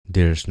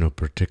There's no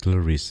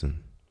particular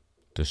reason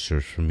to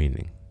search for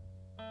meaning.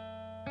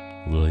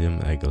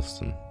 William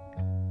Eggleston.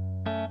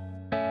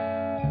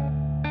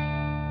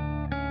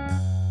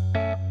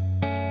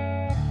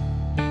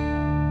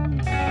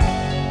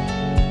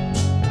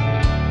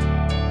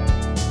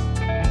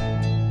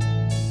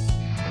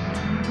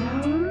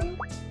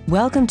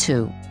 Welcome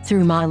to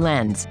Through My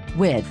Lens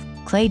with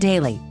Clay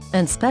Daly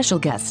and special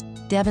guest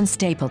Devon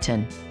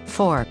Stapleton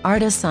for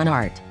Artists on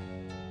Art.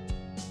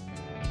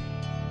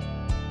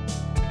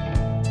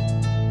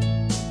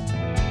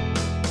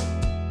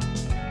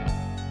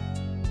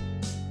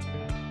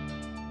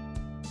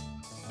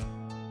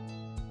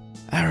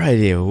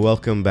 Alrighty,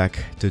 welcome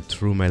back to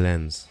Through My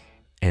Lens.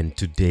 And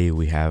today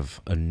we have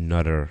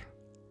another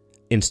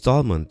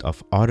installment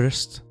of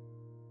Artists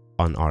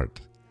on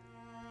Art.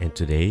 And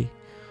today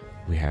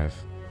we have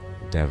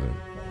Devon.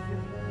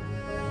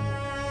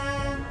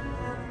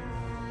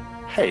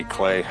 Hey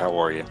Clay, how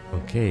are you?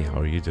 Okay, how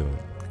are you doing?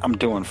 I'm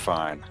doing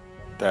fine.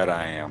 That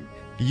I am.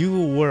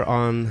 You were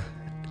on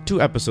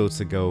 2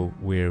 episodes ago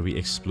where we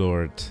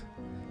explored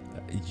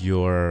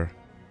your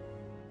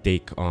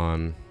take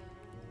on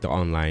the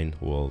online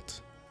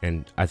world.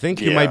 And I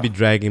think you might be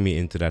dragging me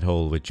into that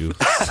hole with you.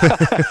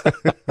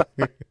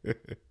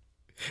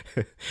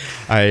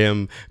 I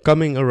am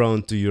coming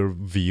around to your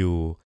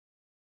view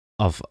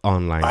of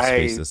online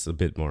spaces a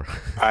bit more.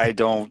 I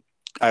don't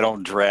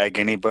drag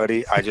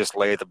anybody. I just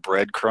lay the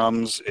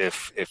breadcrumbs.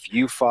 If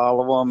you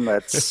follow them,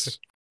 that's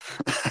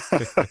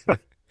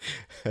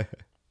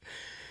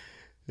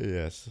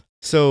Yes.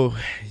 So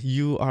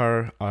you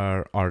are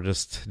our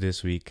artist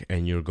this week,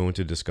 and you're going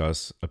to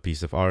discuss a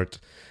piece of art.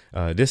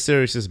 This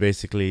series is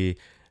basically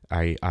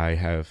I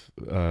have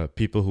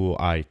people who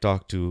I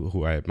talk to,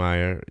 who I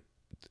admire,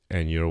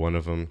 and you're one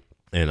of them.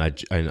 And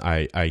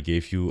I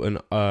gave you an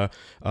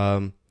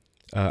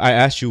I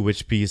asked you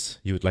which piece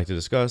you would like to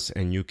discuss,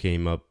 and you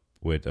came up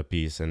with a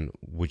piece. And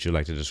would you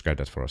like to describe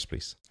that for us,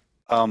 please?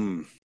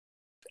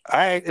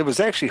 It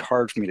was actually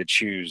hard for me to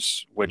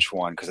choose which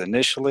one, because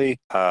initially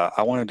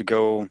I wanted to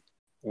go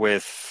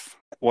with,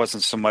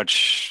 wasn't so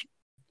much,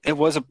 it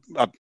was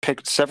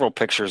several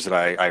pictures that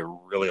I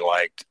really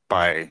liked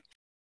by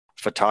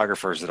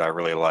photographers that I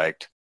really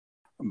liked.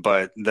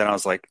 But then I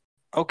was like,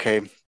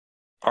 okay,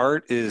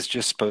 art is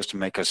just supposed to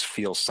make us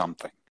feel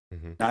something.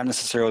 Mm-hmm. Not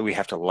necessarily we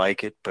have to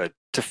like it, but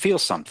to feel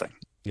something.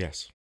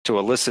 Yes. To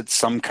elicit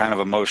some kind of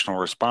emotional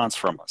response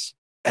from us.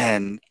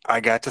 And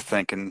I got to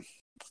thinking,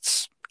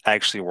 let's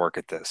actually work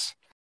at this.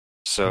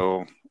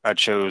 So I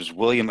chose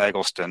William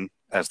Eggleston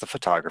as the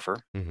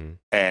photographer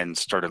and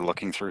started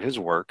looking through his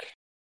work,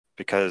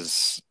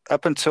 because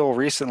up until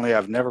recently,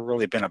 I've never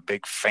really been a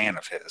big fan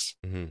of his.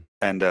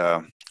 And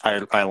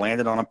I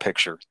landed on a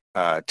picture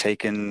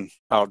taken,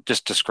 I'll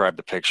just describe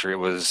the picture. It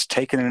was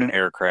taken in an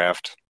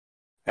aircraft.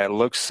 It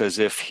looks as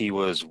if he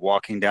was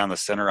walking down the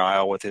center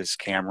aisle with his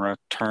camera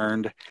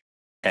turned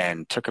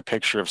and took a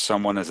picture of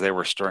someone as they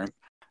were stirring.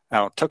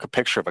 Took a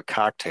picture of a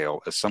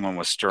cocktail as someone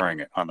was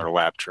stirring it on their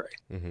lap tray.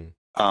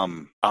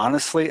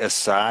 Honestly,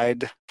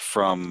 aside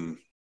from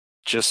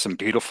just some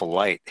beautiful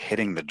light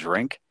hitting the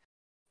drink,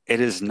 it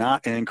is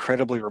not an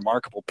incredibly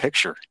remarkable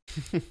picture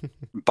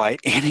by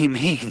any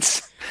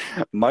means,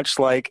 much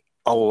like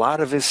a lot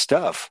of his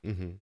stuff.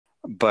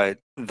 But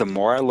the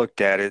more I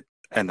looked at it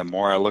and the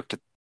more I looked at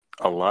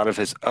a lot of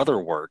his other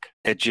work,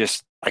 it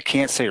just, I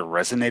can't say it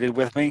resonated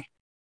with me,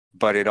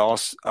 but it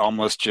also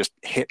almost just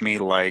hit me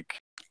like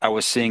I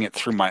was seeing it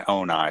through my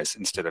own eyes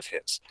instead of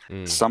his.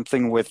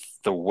 Something with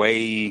the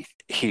way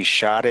he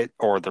shot it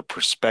or the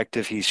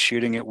perspective he's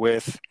shooting it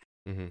with.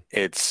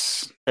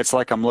 It's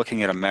like I'm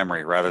looking at a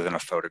memory rather than a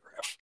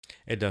photograph.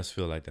 It does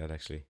feel like that,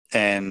 actually.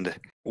 And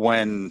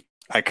when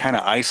I kind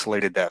of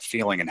isolated that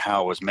feeling and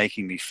how it was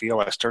making me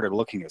feel, I started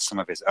looking at some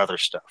of his other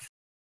stuff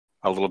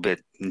a little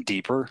bit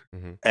deeper.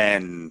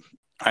 And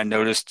I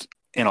noticed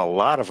in a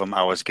lot of them,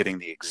 I was getting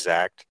the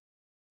exact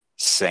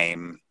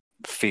same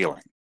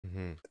feeling.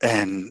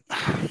 And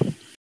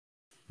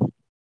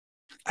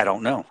I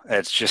don't know.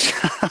 It's just,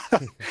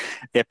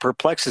 it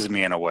perplexes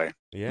me in a way.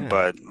 Yeah.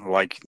 But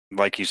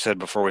like you said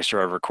before we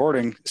started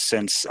recording,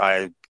 since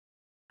I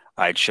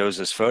chose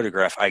this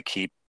photograph, I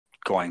keep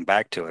going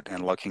back to it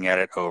and looking at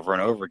it over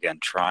and over again,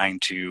 trying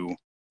to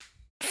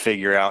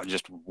figure out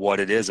just what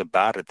it is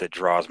about it that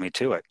draws me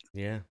to it.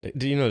 Yeah.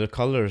 Do you know, the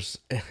colors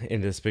in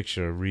this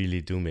picture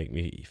really do make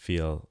me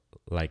feel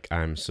like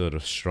I'm sort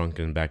of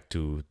shrunken back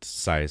to the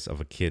size of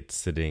a kid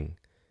sitting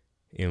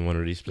in one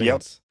of these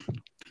planes. Yep.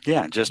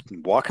 Yeah, just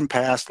walking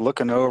past,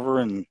 looking over,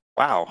 and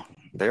wow,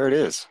 there it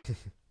is.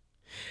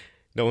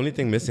 The only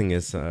thing missing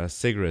is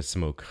cigarette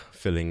smoke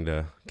filling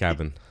the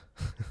cabin.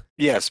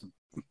 Yes,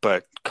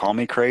 but call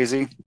me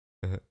crazy.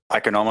 I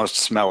can almost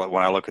smell it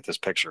when I look at this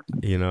picture.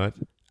 You know what?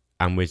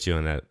 I'm with you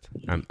on that.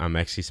 I'm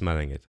actually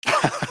smelling it.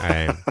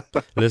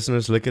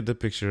 Listeners, look at the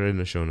picture in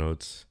the show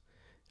notes.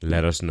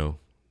 Let us know.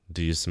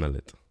 Do you smell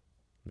it?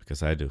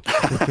 Because I do.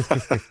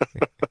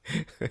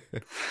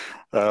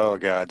 Oh,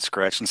 God.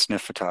 Scratch and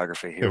sniff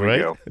photography. Here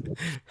right?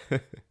 we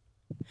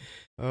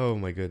go. Oh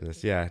my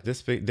goodness. Yeah.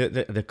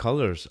 The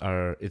colors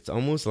are, it's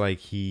almost like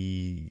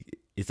he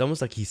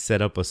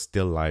set up a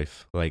still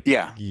life. Like,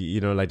 Yeah.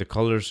 like the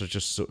colors are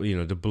just so,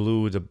 the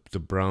blue, the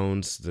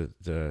browns,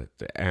 the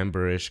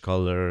amberish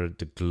color,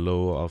 the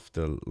glow of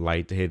the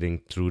light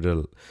hitting through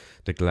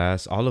the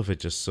glass, all of it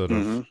just sort of.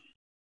 Mm-hmm.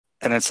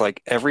 And it's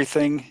like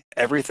everything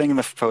in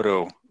the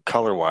photo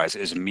color wise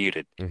is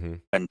muted Mm-hmm.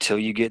 until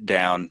you get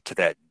down to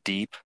that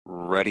deep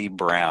ruddy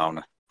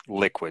brown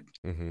liquid.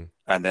 Mm-hmm.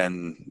 And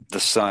then the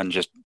sun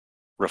just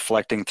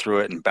reflecting through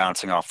it and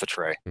bouncing off the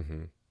tray.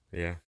 Mm-hmm.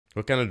 Yeah.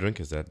 What kind of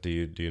drink is that? Do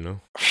you know?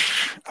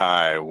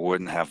 I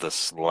wouldn't have the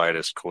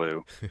slightest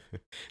clue.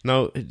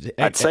 No,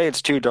 I'd say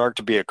it's too dark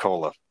to be a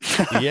cola.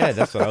 yeah,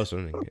 that's what I was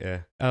wondering.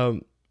 Yeah.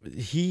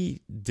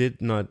 He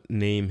did not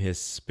name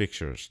his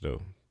pictures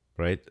though,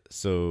 right?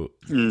 So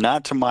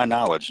Not to my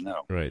knowledge,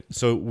 no. right.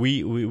 So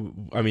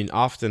I mean,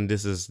 often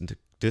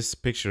this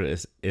picture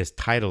is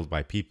titled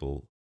by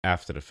people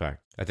after the fact.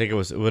 I think it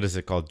was, what is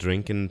it called?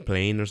 Drink in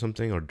plane or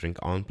something, or drink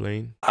on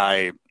plane?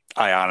 I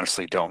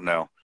honestly don't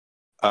know.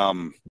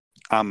 I'm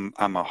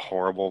a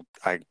horrible.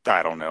 I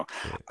don't know.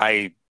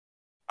 Yeah.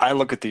 I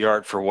look at the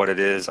art for what it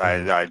is.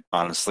 I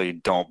honestly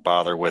don't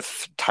bother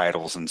with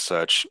titles and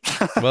such.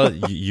 Well,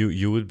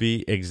 you would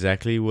be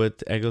exactly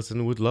what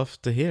Eggleston would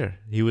love to hear.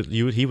 He would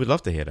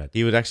love to hear that.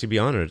 He would actually be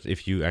honored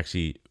if you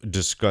actually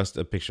discussed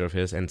a picture of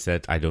his and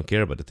said, "I don't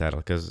care about the title,"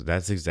 because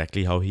that's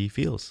exactly how he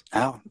feels.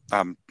 Oh,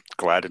 I'm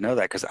glad to know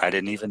that because I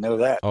didn't even know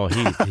that. Oh,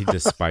 he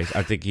despises.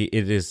 I think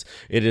it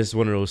is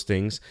one of those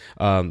things.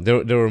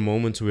 There were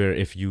moments where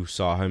if you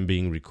saw him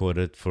being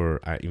recorded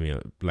for,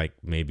 like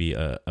maybe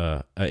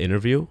a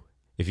interview,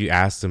 if you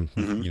asked him,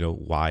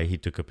 why he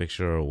took a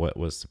picture or what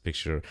was the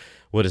picture,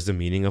 what is the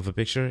meaning of a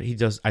picture, he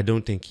does. I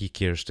don't think he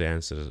cares to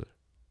answer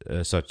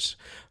such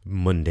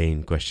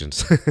mundane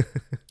questions.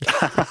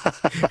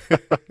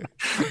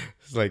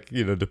 It's like,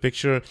 the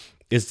picture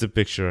is the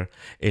picture,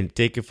 and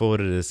take it for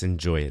what it is.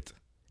 Enjoy it.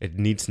 It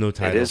needs no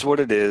title. It is what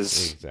it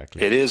is.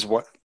 Exactly. It is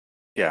what.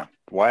 Yeah.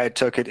 Why I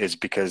took it is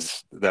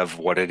because of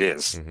what it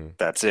is. Mm-hmm.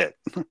 That's it.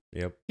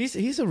 Yep.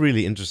 He's a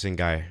really interesting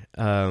guy.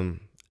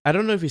 I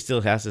don't know if he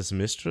still has his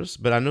mistress,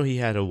 but I know he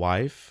had a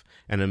wife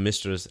and a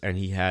mistress, and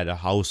he had a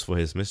house for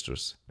his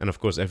mistress. And of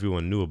course,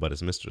 everyone knew about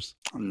his mistress.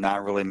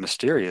 Not really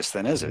mysterious,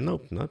 then, is it?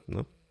 Nope.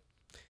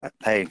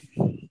 Hey,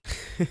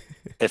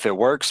 if it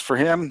works for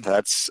him,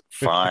 that's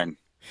fine.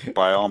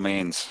 By all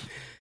means.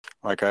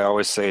 Like I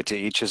always say, to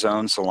each his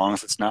own, so long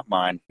as it's not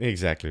mine.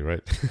 Exactly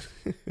right.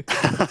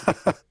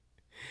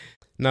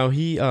 Now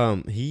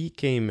he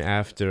came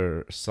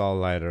after Saul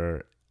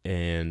Leiter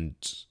and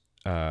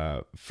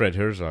Fred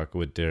Herzog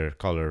with their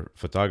color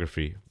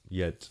photography.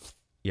 Yet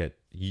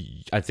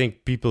I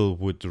think people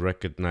would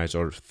recognize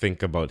or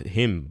think about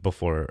him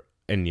before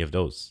any of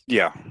those.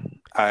 Yeah,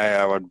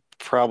 I would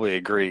probably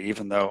agree.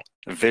 Even though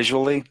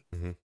visually,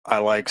 Mm-hmm. I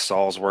like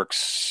Saul's work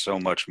so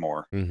much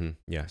more. Mm-hmm.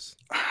 Yes.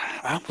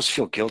 I almost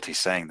feel guilty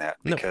saying that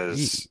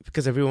because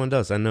because everyone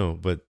does. I know,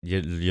 but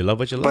you love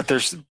what you love.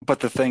 But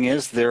the thing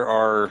is, there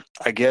are,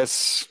 I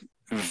guess,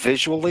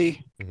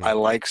 visually, Mm-hmm. I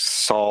like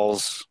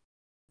Saul's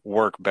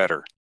work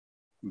better,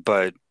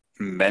 but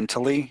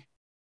mentally,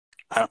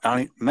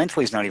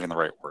 mentally is not even the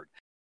right word.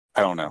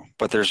 I don't know,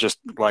 but there's just,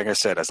 like I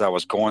said, as I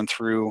was going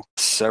through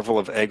several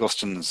of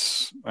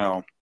Eggleston's,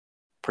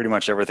 pretty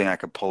much everything I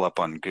could pull up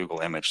on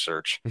Google image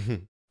search.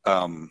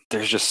 Mm-hmm.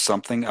 There's just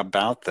something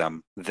about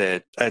them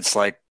that it's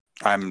like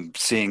I'm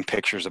seeing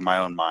pictures of my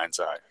own mind's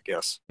eye, I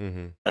guess.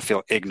 Mm-hmm. I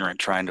feel ignorant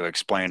trying to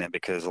explain it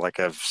because, like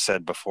I've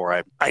said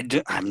before,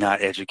 I'm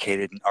not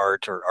educated in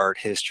art or art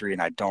history,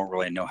 and I don't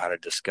really know how to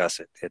discuss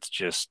it. It's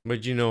just.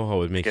 But you know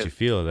how it makes you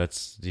feel.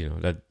 That's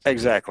that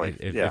exactly.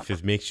 If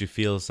it makes you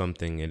feel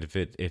something, and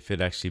if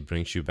it actually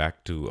brings you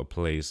back to a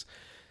place,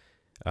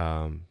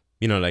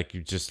 like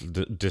you just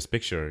this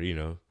picture,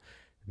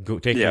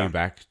 taking you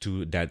back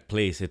to that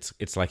place.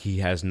 It's like he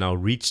has now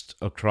reached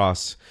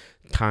across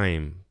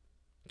time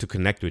to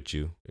connect with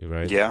you,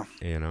 right? Yeah.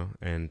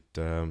 And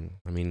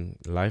I mean,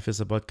 life is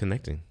about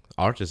connecting.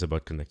 Art is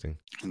about connecting.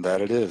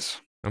 That it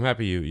is. I'm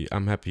happy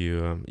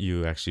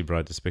you actually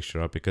brought this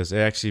picture up because it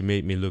actually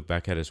made me look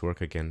back at his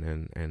work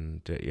again,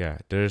 and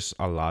there's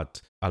a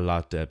lot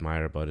to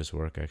admire about his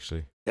work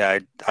actually. Yeah,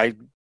 I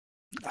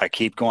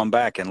keep going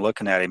back and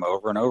looking at him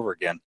over and over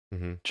again,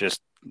 Mm-hmm.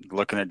 just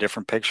looking at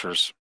different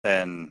pictures.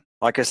 And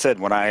like I said,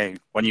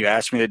 when you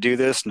asked me to do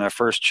this and I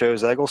first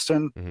chose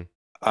Eggleston,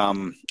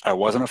 Mm-hmm. I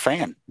wasn't a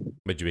fan,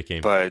 But you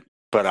became. but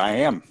I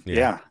am.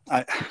 Yeah.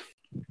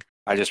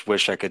 I just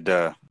wish I could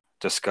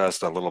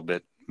discuss a little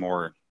bit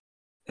more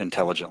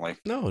intelligently.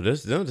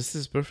 This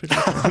is perfect.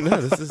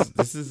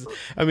 This is.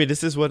 I mean,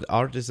 this is what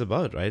art is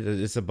about, right?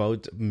 It's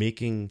about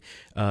making.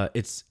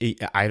 It's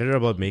either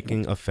about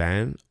making a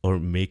fan or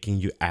making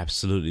you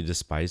absolutely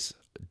despise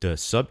the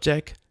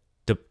subject,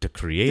 the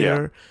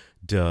creator,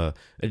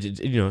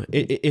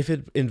 if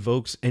it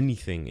invokes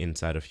anything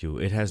inside of you,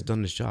 it has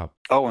done its job.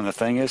 Oh, and the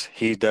thing is,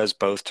 he does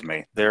both to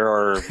me. There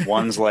are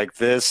ones like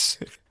this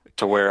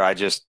to where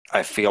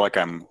I feel like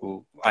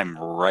I'm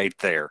right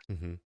there.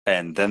 Mm-hmm.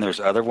 And then there's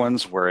other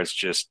ones where it's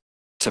just,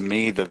 to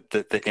me,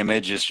 the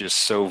image is just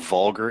so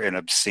vulgar and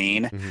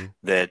obscene Mm-hmm.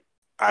 that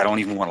I don't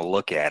even want to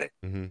look at it.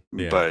 Mm-hmm.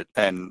 Yeah. But,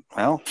 and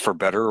well, for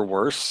better or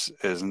worse,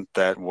 isn't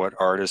that what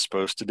art is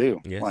supposed to do?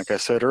 Yes. Like I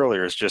said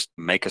earlier, it's just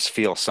make us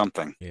feel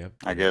something. Yeah.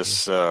 I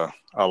guess a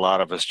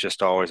lot of us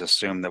just always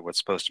assume that what's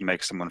supposed to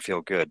make someone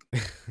feel good.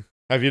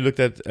 Have you looked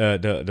at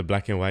the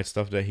black and white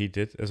stuff that he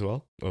did as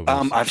well?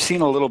 I've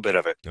seen a little bit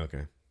of it.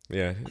 Okay.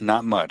 Yeah.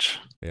 Not much.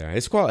 Yeah.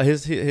 It's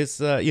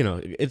his you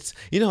know, it's,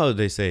 you know how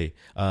they say,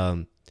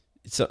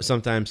 so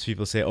sometimes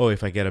people say, oh,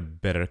 if I get a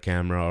better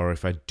camera or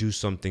if I do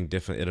something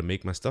different, it'll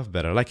make my stuff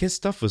better. Like his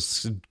stuff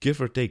was give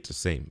or take the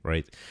same,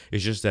 right?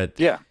 It's just that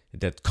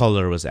that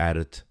color was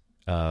added.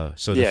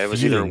 So it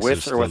was either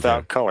with or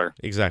without color.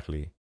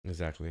 Exactly.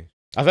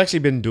 I've actually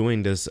been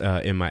doing this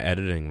in my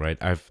editing, right?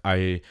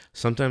 I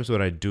sometimes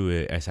what I do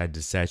is I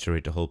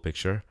desaturate the whole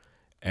picture,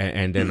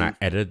 and then I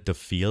edit the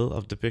feel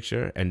of the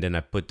picture, and then I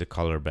put the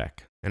color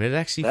back. And it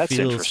actually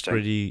feels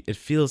pretty, it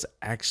feels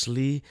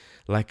actually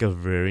like a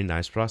very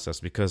nice process,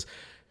 because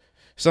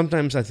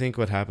sometimes I think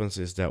what happens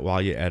is that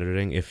while you're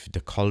editing, if the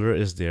color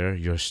is there,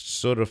 you're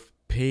sort of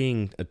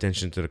paying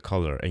attention to the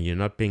color and you're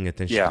not paying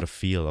attention to the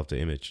feel of the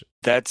image.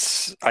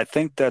 I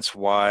think that's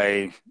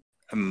why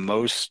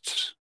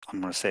most,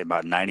 I'm going to say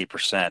about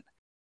 90%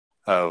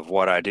 of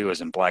what I do is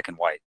in black and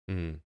white.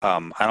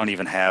 I don't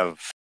even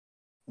have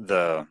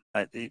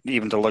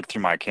even to look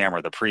through my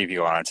camera, the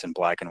preview on it's in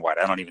black and white.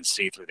 I don't even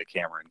see through the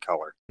camera in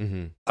color.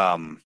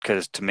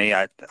 Because to me,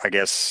 I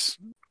guess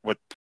with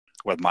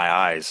my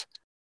eyes,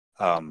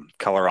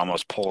 color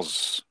almost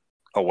pulls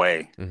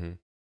away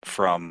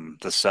from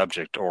the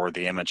subject or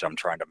the image I'm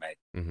trying to make.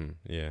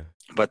 Yeah.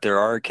 But there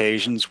are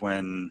occasions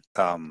when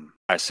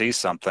I see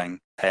something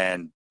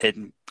and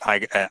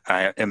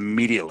I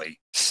immediately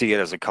see it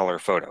as a color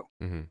photo.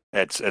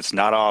 It's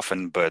not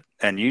often,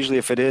 and usually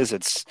if it is,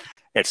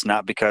 it's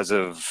not because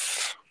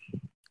of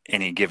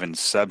any given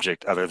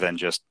subject other than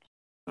just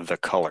the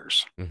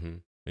colors.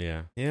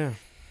 Yeah.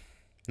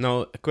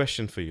 Now, a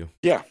question for you.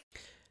 Yeah.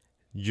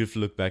 You've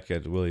looked back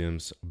at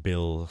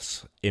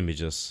Bill's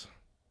images.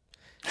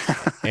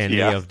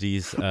 Any of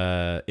these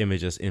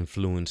images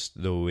influenced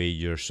the way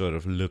you're sort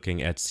of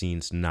looking at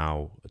scenes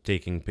now,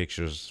 taking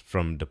pictures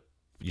from the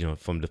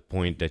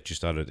point that you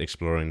started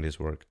exploring this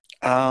work?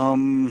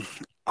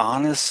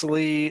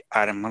 Honestly,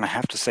 I'm gonna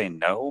have to say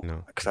no,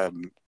 because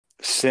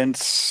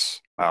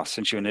since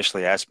you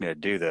initially asked me to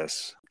do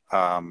this,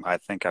 I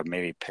think I've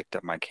maybe picked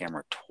up my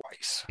camera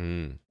twice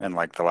in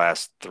like the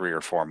last 3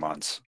 or 4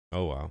 months.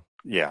 Oh wow!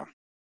 Yeah.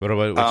 What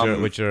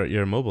about with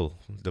your mobile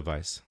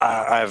device?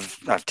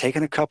 I've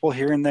taken a couple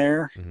here and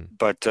there,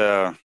 but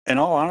in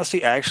all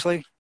honesty,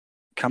 actually,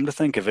 come to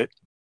think of it,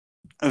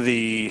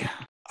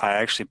 I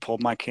actually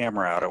pulled my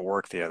camera out at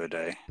work the other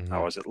day. I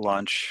was at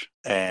lunch,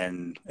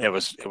 and it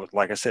was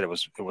like I said, it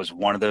was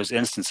one of those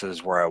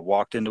instances where I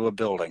walked into a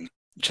building,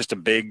 just a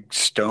big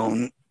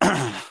stone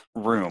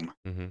room,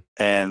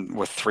 and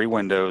with 3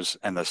 windows,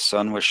 and the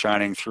sun was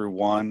shining through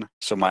one,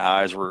 so my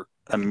eyes were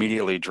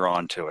immediately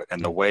drawn to it,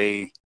 and the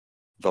way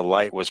the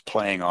light was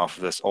playing off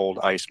of this old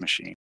ice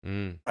machine,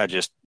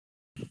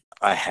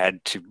 I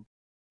had to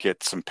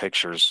get some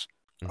pictures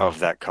of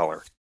that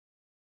color.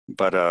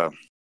 But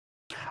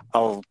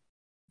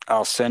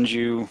I'll send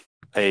you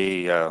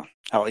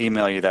I'll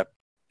email you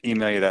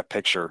that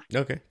picture.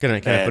 Okay. Can I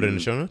put it in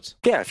the show notes?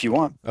 Yeah, if you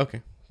want.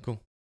 Okay,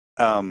 cool.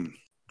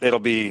 It'll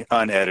be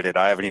unedited.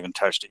 I haven't even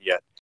touched it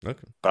yet.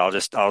 Okay. But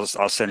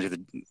I'll send you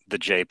the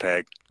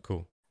JPEG.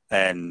 Cool.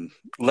 And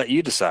let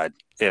you decide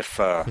if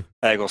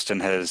Eggleston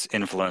has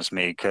influenced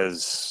me,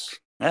 because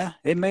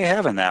it may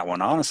have in that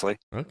one, honestly.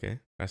 Okay,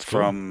 that's cool.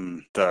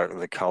 From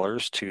the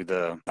colors to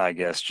the, I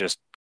guess, just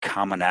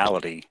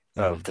commonality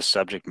of the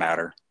subject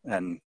matter.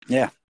 And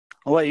I'll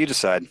let you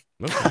decide.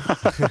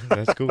 Okay.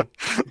 That's cool.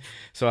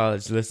 So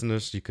as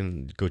listeners, you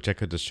can go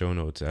check out the show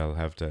notes.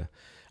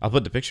 I'll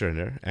put the picture in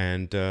there,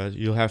 and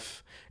you'll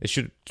have, it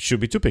should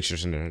be 2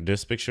 pictures in there.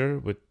 This picture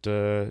with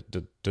the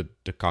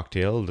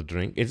cocktail, the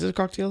drink. Is it a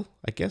cocktail?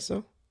 I guess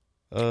so.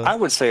 I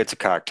would say it's a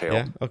cocktail.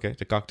 Yeah. Okay.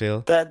 The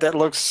cocktail. That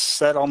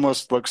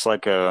almost looks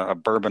like a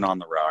bourbon on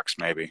the rocks,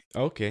 maybe.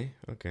 Okay.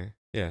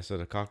 Yeah. So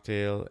the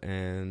cocktail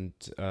and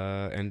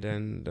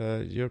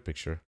then your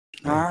picture.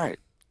 All right.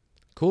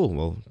 Cool.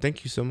 Well,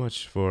 thank you so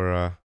much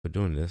for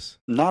doing this.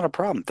 Not a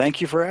problem. Thank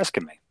you for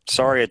asking me.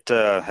 Sorry it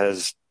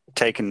has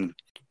taken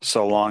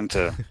so long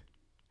to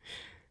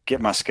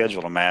get my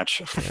schedule to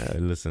match.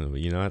 Listen,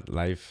 you know what?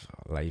 Life,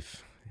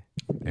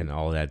 and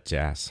all that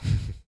jazz.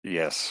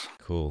 Yes.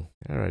 Cool.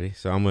 Alrighty.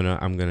 So I'm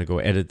gonna go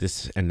edit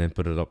this and then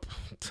put it up.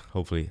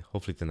 Hopefully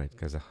tonight,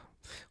 because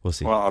we'll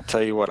see. Well, I'll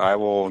tell you what. I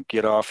will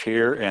get off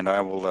here and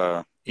I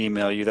will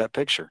email you that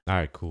picture. All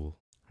right. Cool.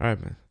 All right,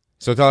 man.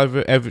 So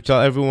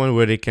tell everyone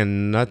where they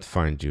cannot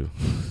find you.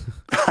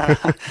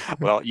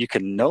 Well, you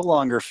can no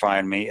longer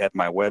find me at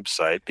my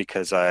website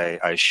because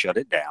I shut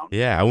it down.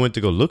 Yeah, I went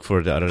to go look for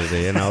it the other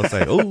day, and I was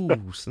like, "Oh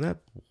snap!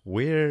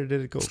 Where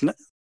did it go?"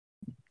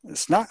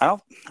 It's not.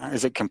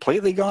 Is it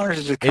completely gone, or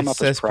does it come It up as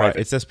says private?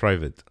 it says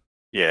private.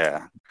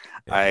 Yeah,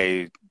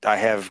 Yeah. I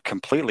have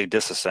completely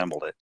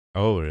disassembled it.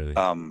 Oh, really?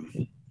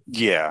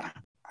 Yeah,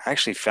 I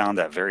actually found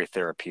that very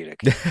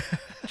therapeutic.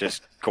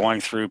 Just going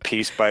through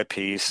piece by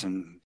piece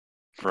and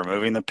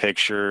removing the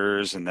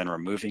pictures and then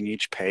removing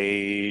each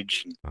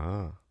page.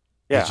 Ah.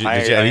 Yeah, Did you at I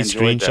least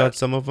enjoyed screenshot that.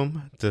 some of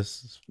them?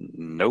 Just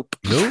Nope.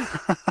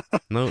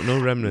 no, no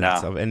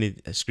remnants No. of any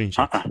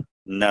screenshots.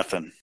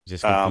 Nothing.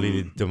 Just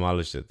completely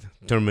demolished it,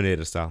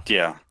 Terminator style.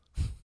 Yeah,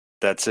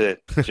 that's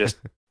it. Just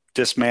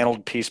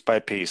dismantled piece by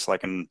piece,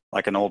 like an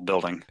old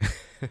building.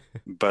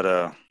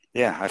 But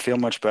yeah, I feel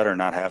much better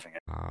not having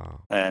it.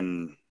 Wow.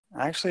 And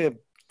actually, I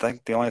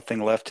think the only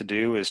thing left to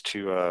do is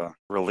to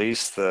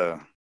release the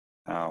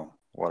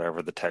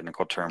whatever the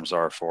technical terms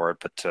are for it,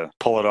 but to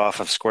pull it off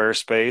of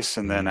Squarespace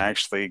and then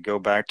actually go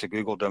back to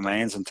Google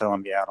Domains and tell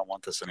them, yeah, I don't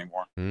want this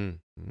anymore.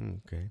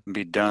 Okay. And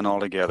be done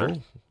altogether.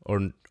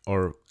 Cool.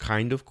 Or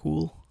kind of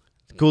cool.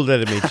 Cool that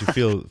it made you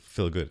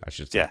feel good, I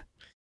should say. Yeah.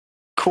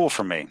 Cool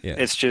for me. Yeah.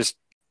 It's just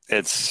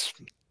it's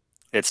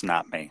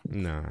not me.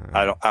 No.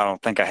 I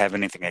don't think I have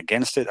anything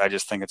against it. I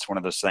just think it's one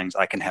of those things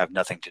I can have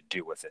nothing to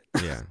do with it.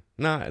 Yeah.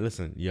 No,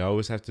 listen, you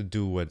always have to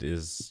do what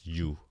is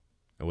you,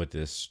 what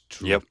is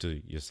true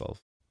to yourself.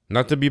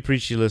 Not to be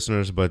preachy,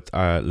 listeners, but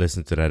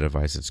listen to that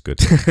advice. It's good.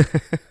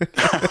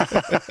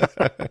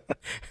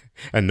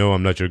 I know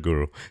I'm not your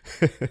guru.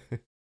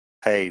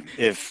 Hey,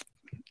 if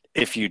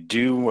you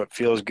do what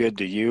feels good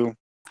to you,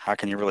 how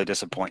can you really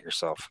disappoint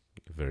yourself?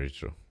 Very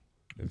true.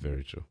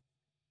 Very true.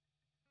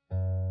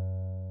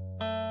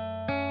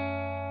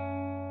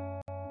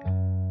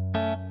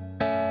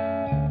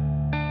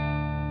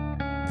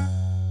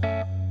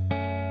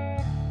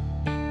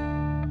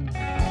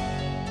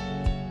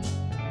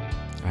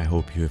 I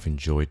hope you have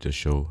enjoyed the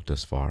show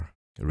thus far.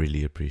 I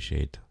really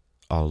appreciate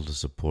all the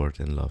support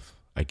and love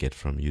I get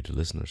from you, the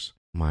listeners.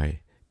 My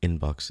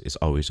inbox is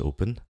always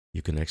open.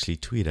 You can actually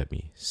tweet at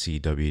me.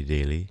 CW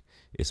Daily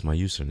is my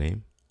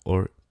username,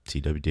 or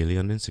CW Daily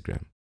on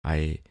Instagram.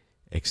 I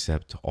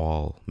accept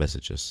all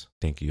messages.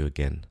 Thank you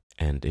again.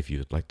 And if you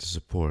would like to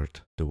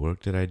support the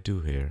work that I do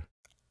here,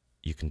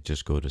 you can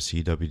just go to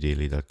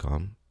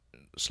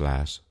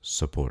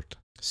cwdaily.com/support.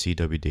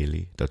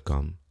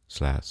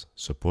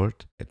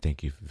 cwdaily.com/support. And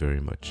thank you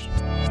very much.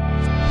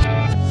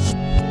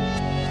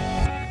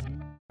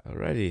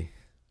 Alrighty.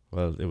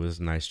 Well, it was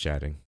nice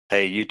chatting.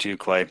 Hey, you too,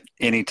 Clay.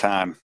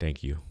 Anytime.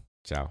 Thank you.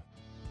 Ciao.